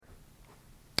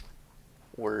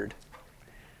word.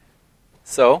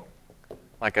 So,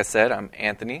 like I said, I'm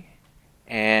Anthony,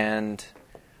 and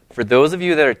for those of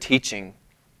you that are teaching,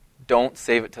 don't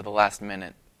save it to the last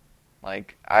minute.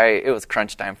 It was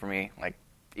crunch time for me.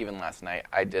 Even last night,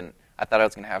 I thought I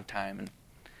was going to have time, and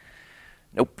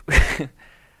nope.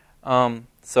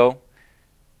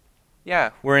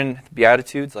 We're in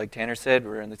Beatitudes, like Tanner said.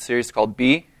 We're in the series called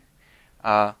B,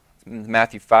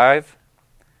 Matthew 5.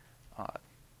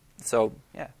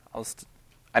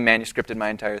 I manuscripted my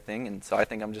entire thing, and so I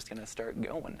think I'm just going to start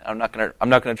going. I'm not going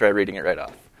to try reading it right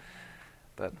off.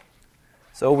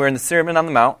 So we're in the Sermon on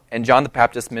the Mount, and John the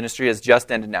Baptist's ministry has just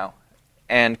ended now,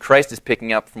 and Christ is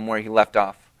picking up from where he left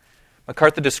off.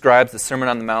 MacArthur describes the Sermon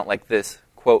on the Mount like this,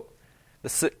 quote,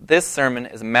 "This sermon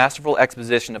is a masterful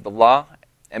exposition of the law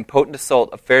and potent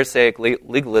assault of Pharisaic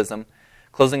legalism,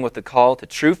 closing with the call to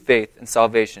true faith and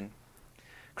salvation.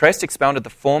 Christ expounded the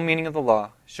full meaning of the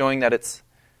law, showing that its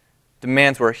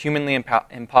demands were humanly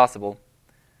impossible.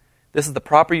 This is the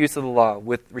proper use of the law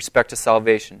with respect to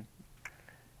salvation.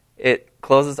 It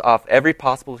closes off every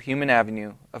possible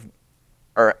avenue of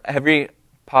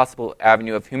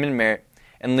human merit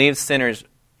and leaves sinners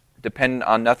dependent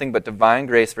on nothing but divine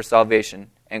grace for salvation."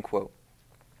 End quote.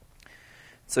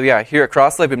 So here at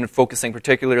Cross Life, we've been focusing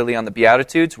particularly on the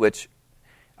Beatitudes, which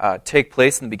take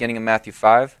place in the beginning of Matthew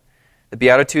 5. The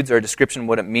Beatitudes are a description of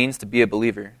what it means to be a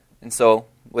believer. And so,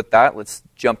 with that, let's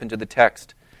jump into the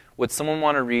text. Would someone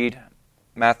want to read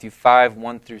Matthew 5,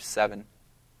 1 through 7?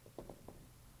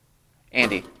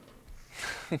 Andy.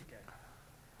 They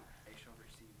shall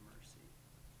receive mercy.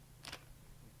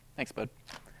 Thanks, bud.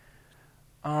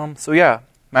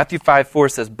 Matthew 5:4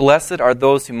 says, "Blessed are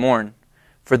those who mourn,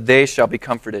 for they shall be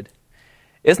comforted."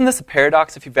 Isn't this a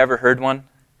paradox if you've ever heard one?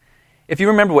 If you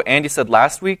remember what Andy said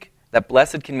last week, that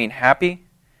blessed can mean happy,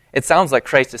 it sounds like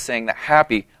Christ is saying that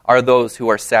happy are those who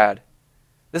are sad.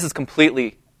 This is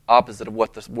completely opposite of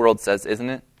what the world says, isn't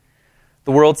it?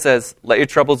 The world says, let your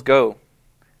troubles go.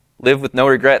 Live with no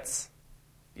regrets.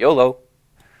 YOLO.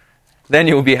 Then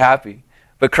you will be happy.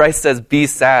 But Christ says, be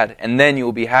sad, and then you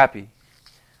will be happy.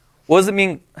 What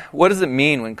does it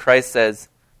mean when Christ says,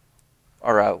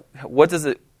 what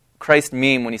does Christ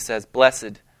mean when he says,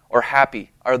 blessed or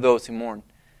happy are those who mourn?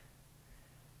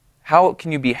 How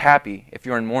can you be happy if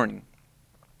you're in mourning?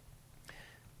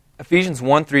 Ephesians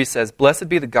 1:3 says, "Blessed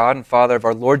be the God and Father of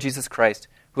our Lord Jesus Christ,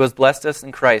 who has blessed us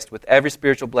in Christ with every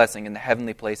spiritual blessing in the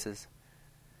heavenly places."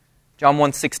 John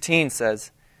 1:16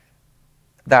 says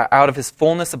that out of his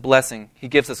fullness of blessing, he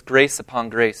gives us grace upon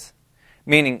grace,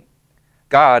 meaning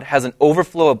God has an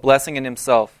overflow of blessing in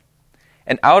himself,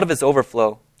 and out of his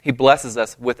overflow, he blesses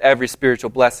us with every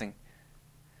spiritual blessing.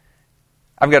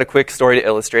 I've got a quick story to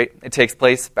illustrate. It takes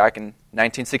place back in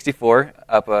 1964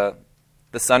 up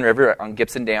the Sun River on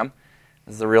Gibson Dam.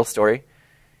 This is a real story.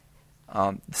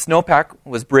 The snowpack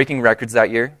was breaking records that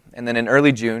year, and then in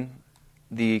early June,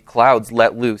 the clouds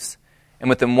let loose. And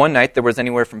within one night, there was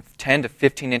anywhere from 10 to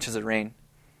 15 inches of rain.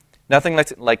 Nothing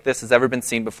like this has ever been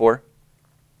seen before.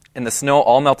 And the snow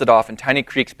all melted off, and tiny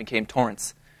creeks became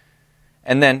torrents.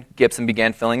 And then Gibson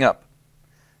began filling up.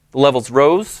 The levels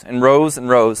rose and rose and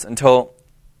rose until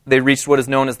they reached what is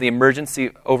known as the emergency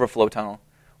overflow tunnel,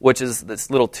 which is this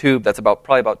little tube that's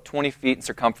probably about 20 feet in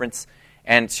circumference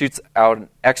and shoots out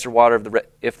extra water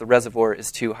if the reservoir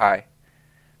is too high.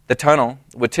 The tunnel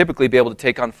would typically be able to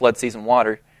take on flood season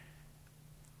water,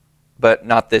 but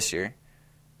not this year.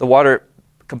 The water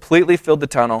completely filled the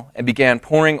tunnel and began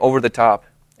pouring over the top.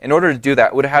 In order to do that,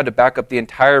 it would have had to back up the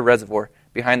entire reservoir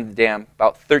behind the dam,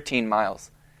 about 13 miles.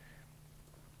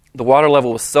 The water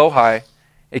level was so high,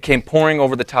 it came pouring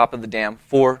over the top of the dam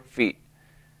 4 feet.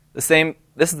 This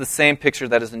is the same picture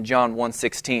that is in John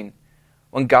 1:16.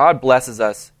 When God blesses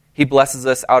us, he blesses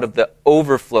us out of the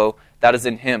overflow that is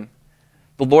in him.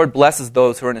 The Lord blesses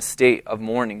those who are in a state of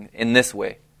mourning in this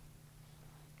way.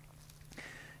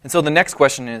 And so the next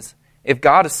question is, if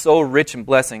God is so rich in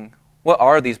blessing, what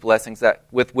are these blessings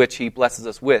with which he blesses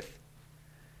us with?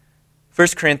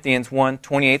 1 Corinthians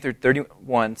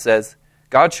 1:28-31 says,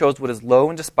 "God chose what is low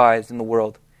and despised in the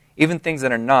world, even things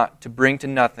that are not, to bring to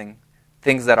nothing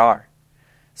things that are,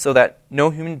 so that no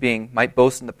human being might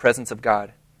boast in the presence of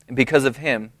God. And because of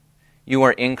him, you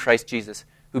are in Christ Jesus,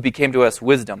 who became to us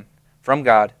wisdom from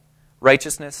God,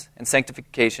 righteousness and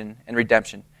sanctification and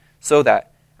redemption, so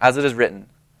that, as it is written,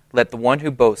 let the one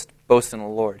who boasts, boast in the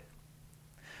Lord."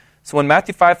 So when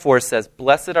Matthew 5:4 says,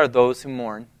 "Blessed are those who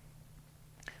mourn,"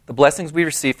 the blessings we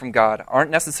receive from God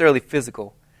aren't necessarily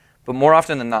physical, but more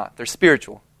often than not, they're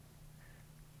spiritual.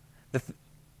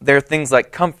 There are things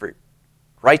like comfort,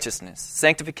 righteousness,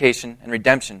 sanctification, and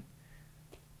redemption.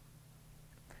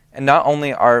 And not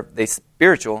only are they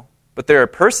spiritual, but they're a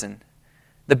person.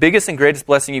 The biggest and greatest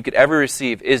blessing you could ever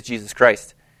receive is Jesus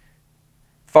Christ.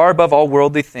 Far above all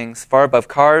worldly things, far above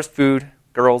cars, food,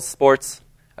 girls, sports,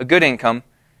 a good income,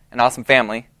 an awesome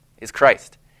family, is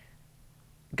Christ.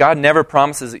 God never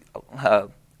promises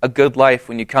a good life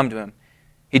when you come to him.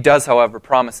 He does, however,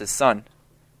 promise his Son,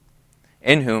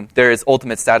 in whom there is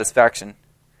ultimate satisfaction.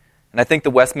 And I think the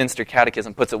Westminster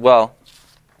Catechism puts it well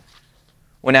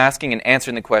when asking and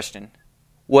answering the question,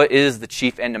 what is the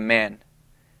chief end of man?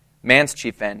 Man's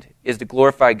chief end is to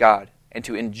glorify God and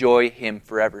to enjoy him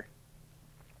forever.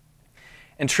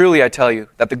 And truly I tell you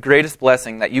that the greatest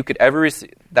blessing that you could ever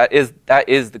receive, that is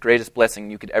the greatest blessing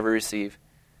you could ever receive.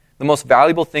 The most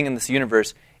valuable thing in this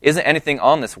universe isn't anything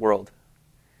on this world.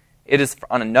 It is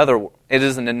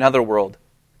in another world.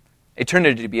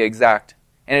 Eternity to be exact.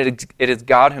 And it is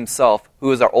God himself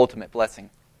who is our ultimate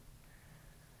blessing.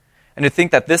 And to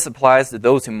think that this applies to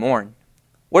those who mourn.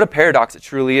 What a paradox it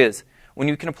truly is when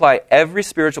you can apply every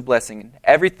spiritual blessing and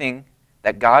everything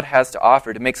that God has to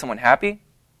offer to make someone happy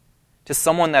to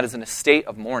someone that is in a state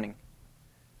of mourning.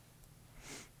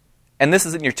 And this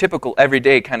isn't your typical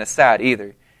everyday kind of sad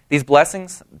either. These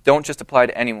blessings don't just apply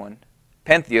to anyone.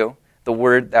 Pentheo, the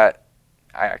word that,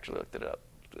 I actually looked it up,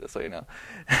 so you know.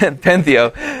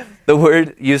 Pentheo, the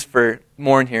word used for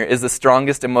mourn here, is the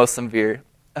strongest and most severe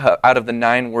out of the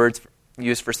 9 words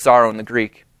used for sorrow in the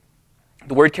Greek.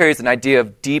 The word carries an idea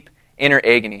of deep inner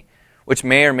agony, which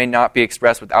may or may not be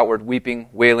expressed with outward weeping,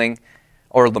 wailing,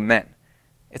 or lament.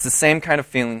 It's the same kind of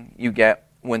feeling you get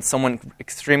when someone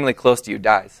extremely close to you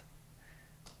dies.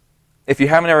 If you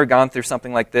haven't ever gone through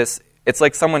something like this, it's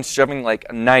like someone shoving like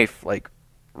a knife like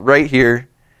right here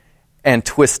and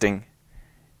twisting.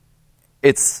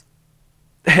 It's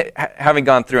having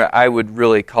gone through it, I would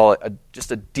really call it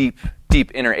just a deep,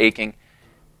 deep inner aching,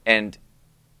 and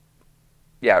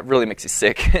yeah, it really makes you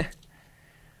sick.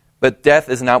 But death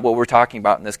is not what we're talking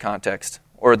about in this context,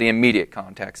 or the immediate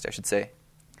context, I should say.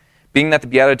 Being that the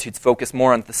Beatitudes focus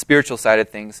more on the spiritual side of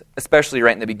things, especially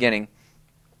right in the beginning,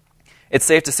 it's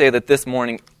safe to say that this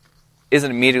morning isn't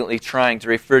immediately trying to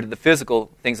refer to the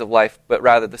physical things of life, but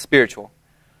rather the spiritual.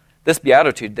 This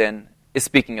Beatitude, then, is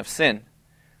speaking of sin.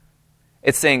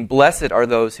 It's saying, blessed are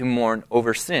those who mourn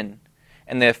over sin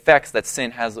and the effects that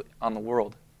sin has on the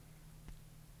world.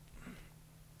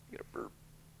 Get a burp.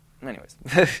 Anyways.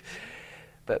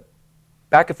 But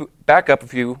back up,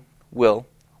 if you will,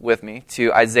 with me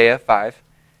to Isaiah 5.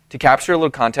 To capture a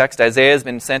little context, Isaiah has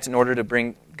been sent in order to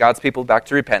bring God's people back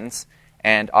to repentance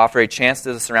and offer a chance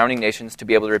to the surrounding nations to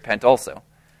be able to repent also.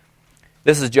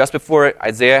 This is just before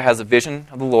Isaiah has a vision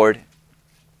of the Lord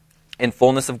in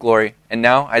fullness of glory, and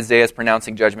now Isaiah is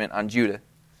pronouncing judgment on Judah.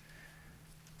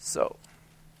 So,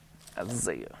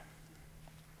 Isaiah.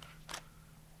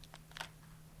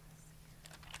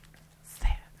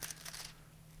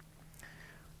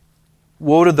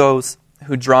 Woe to those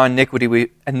who draw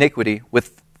iniquity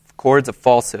with cords of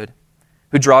falsehood,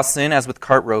 who draw sin as with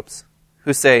cart ropes,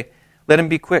 who say, let him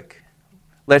be quick,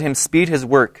 let him speed his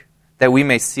work, that we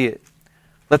may see it.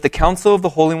 Let the counsel of the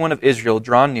Holy One of Israel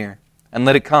draw near, and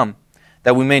let it come,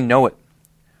 that we may know it.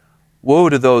 Woe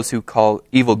to those who call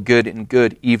evil good and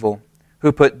good evil,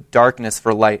 who put darkness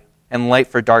for light and light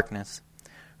for darkness,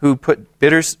 who put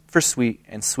bitter for sweet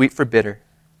and sweet for bitter.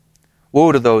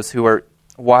 Woe to those who are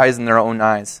wise in their own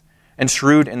eyes and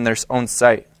shrewd in their own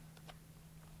sight.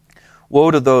 Woe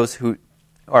to those who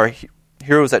are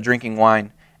heroes at drinking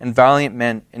wine and valiant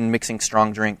men in mixing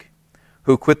strong drink,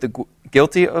 who quit the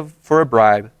guilty for a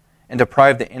bribe and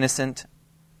deprive the innocent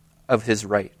of his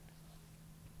right.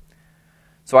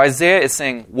 So Isaiah is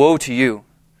saying, woe to you.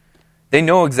 They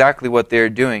know exactly what they are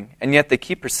doing, and yet they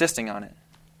keep persisting on it.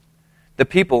 The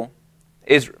people,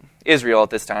 Israel at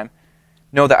this time,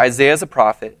 know that Isaiah is a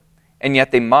prophet, and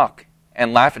yet they mock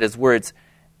and laugh at his words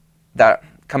that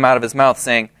come out of his mouth,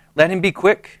 saying, let him be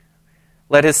quick.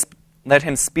 Let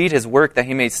him speed his work that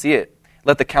he may see it.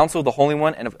 Let the counsel of the Holy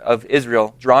One and of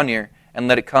Israel draw near, and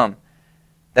let it come,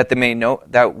 that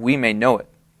we may know it.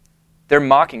 They're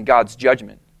mocking God's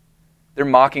judgment. They're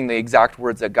mocking the exact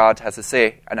words that God has to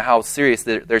say and how serious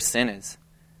their sin is.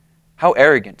 How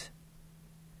arrogant.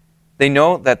 They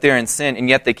know that they're in sin, and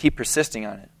yet they keep persisting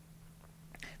on it.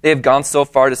 They have gone so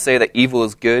far to say that evil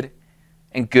is good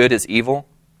and good is evil.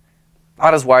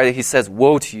 That is why he says,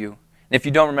 woe to you. And if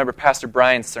you don't remember Pastor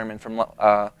Brian's sermon from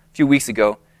a few weeks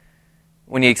ago,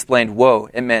 when he explained woe,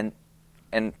 it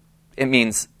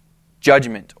means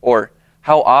judgment, or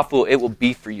how awful it will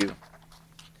be for you.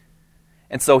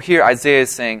 And so here Isaiah is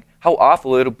saying, how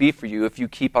awful it will be for you if you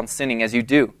keep on sinning as you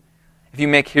do. If you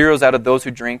make heroes out of those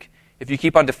who drink, if you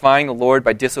keep on defying the Lord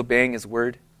by disobeying his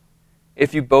word,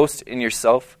 If you boast in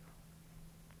yourself,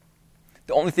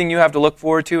 the only thing you have to look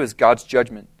forward to is God's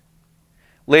judgment.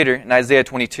 Later, in Isaiah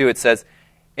 22, it says,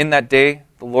 "In that day,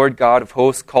 the Lord God of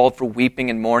hosts called for weeping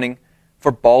and mourning,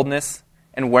 for baldness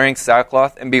and wearing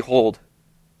sackcloth, and behold,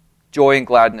 joy and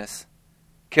gladness,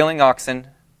 killing oxen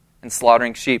and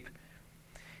slaughtering sheep,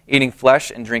 eating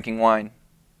flesh and drinking wine."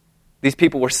 These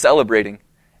people were celebrating,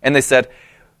 and they said,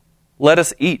 "Let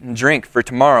us eat and drink, for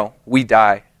tomorrow we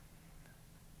die."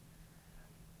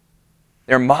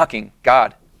 They're mocking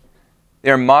God.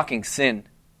 They are mocking sin.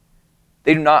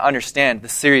 They do not understand the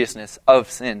seriousness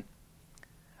of sin.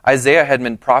 Isaiah had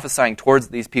been prophesying towards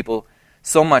these people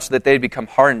so much that they had become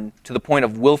hardened to the point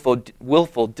of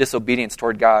willful disobedience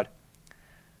toward God.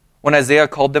 When Isaiah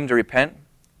called them to repent,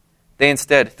 they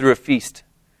instead threw a feast.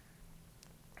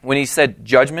 When he said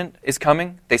judgment is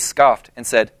coming, they scoffed and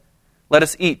said, "Let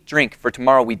us eat, drink, for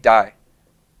tomorrow we die."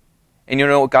 And you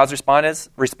know what God's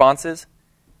response is?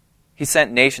 He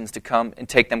sent nations to come and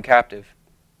take them captive.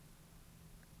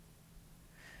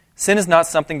 Sin is not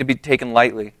something to be taken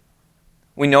lightly.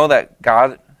 We know that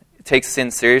God takes sin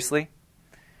seriously.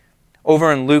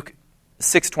 Over in Luke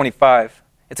 6:25,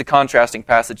 it's a contrasting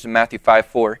passage to Matthew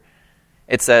 5:4.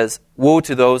 It says, "Woe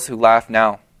to those who laugh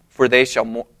now, for they shall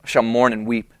mourn and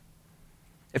weep."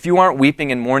 If you aren't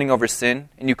weeping and mourning over sin,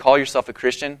 and you call yourself a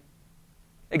Christian,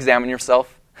 examine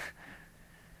yourself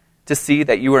to see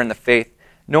that you are in the faith.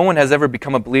 No one has ever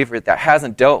become a believer that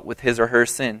hasn't dealt with his or her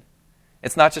sin.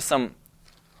 It's not just some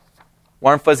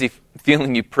warm, fuzzy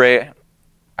feeling you pray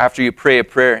after you pray a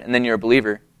prayer and then you're a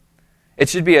believer. It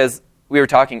should be, as we were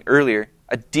talking earlier,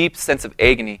 a deep sense of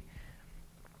agony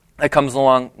that comes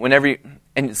along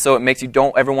and so it makes you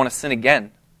don't ever want to sin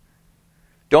again.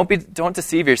 Don't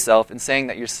deceive yourself in saying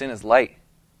that your sin is light.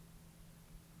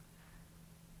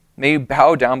 May you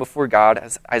bow down before God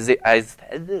as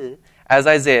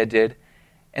Isaiah did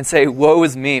and say, "Woe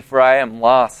is me, for I am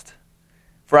lost.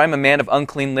 For I am a man of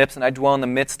unclean lips, and I dwell in the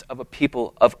midst of a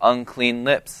people of unclean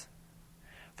lips.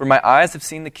 For my eyes have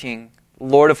seen the King, the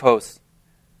Lord of hosts."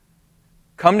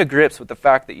 Come to grips with the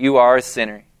fact that you are a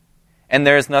sinner, and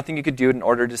there is nothing you could do in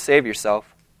order to save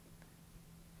yourself.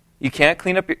 You can't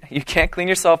clean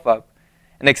yourself up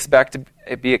and expect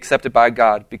to be accepted by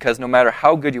God, because no matter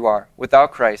how good you are,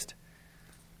 without Christ,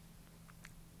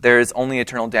 there is only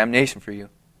eternal damnation for you.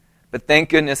 But thank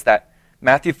goodness that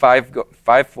Matthew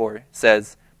 5:4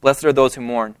 says, "Blessed are those who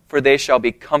mourn, for they shall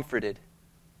be comforted."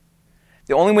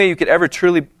 The only way you could ever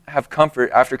truly have comfort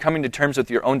after coming to terms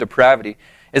with your own depravity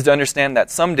is to understand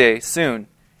that someday, soon,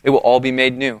 it will all be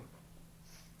made new.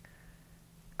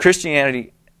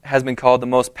 Christianity has been called the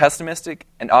most pessimistic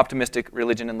and optimistic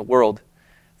religion in the world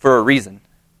for a reason.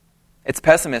 It's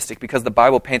pessimistic because the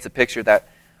Bible paints a picture that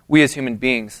we as human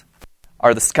beings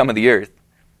are the scum of the earth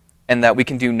and that we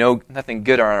can do nothing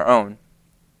good on our own.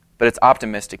 But it's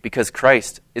optimistic because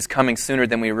Christ is coming sooner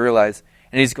than we realize,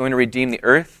 and He's going to redeem the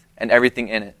earth and everything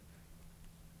in it.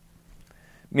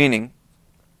 Meaning,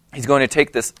 He's going to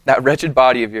take that wretched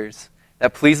body of yours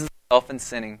that pleases Himself in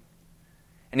sinning,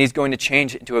 and He's going to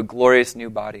change it into a glorious new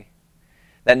body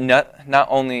that not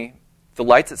only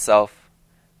delights itself,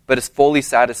 but is fully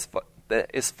satisfied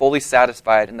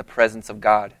in the presence of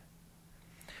God.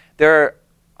 There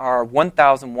are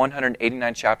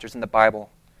 1,189 chapters in the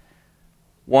Bible.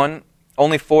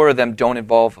 Only 4 of them don't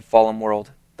involve a fallen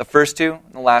world. The first 2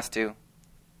 and the last 2.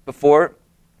 Before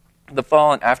the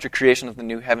fall and after creation of the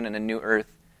new heaven and a new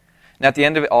earth. And at the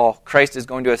end of it all, Christ is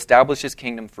going to establish His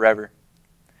kingdom forever.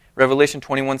 Revelation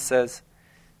 21 says,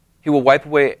 He will wipe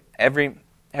away every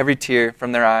tear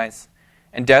from their eyes,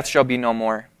 and death shall be no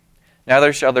more.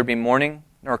 Neither shall there be mourning,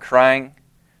 nor crying,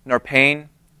 nor pain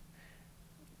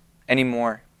any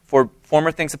more. For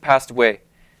former things have passed away.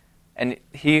 And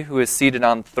He who is seated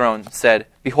on the throne said,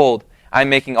 Behold, I am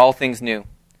making all things new.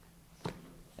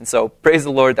 And so, praise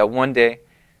the Lord that one day,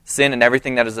 sin and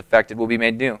everything that is affected will be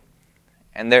made new.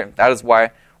 And that is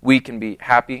why we can be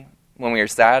happy when we are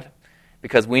sad,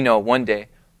 because we know one day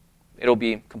it'll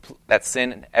be that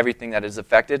sin and everything that is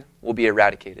affected will be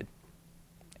eradicated.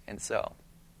 And so,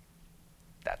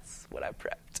 that's what I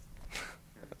pray.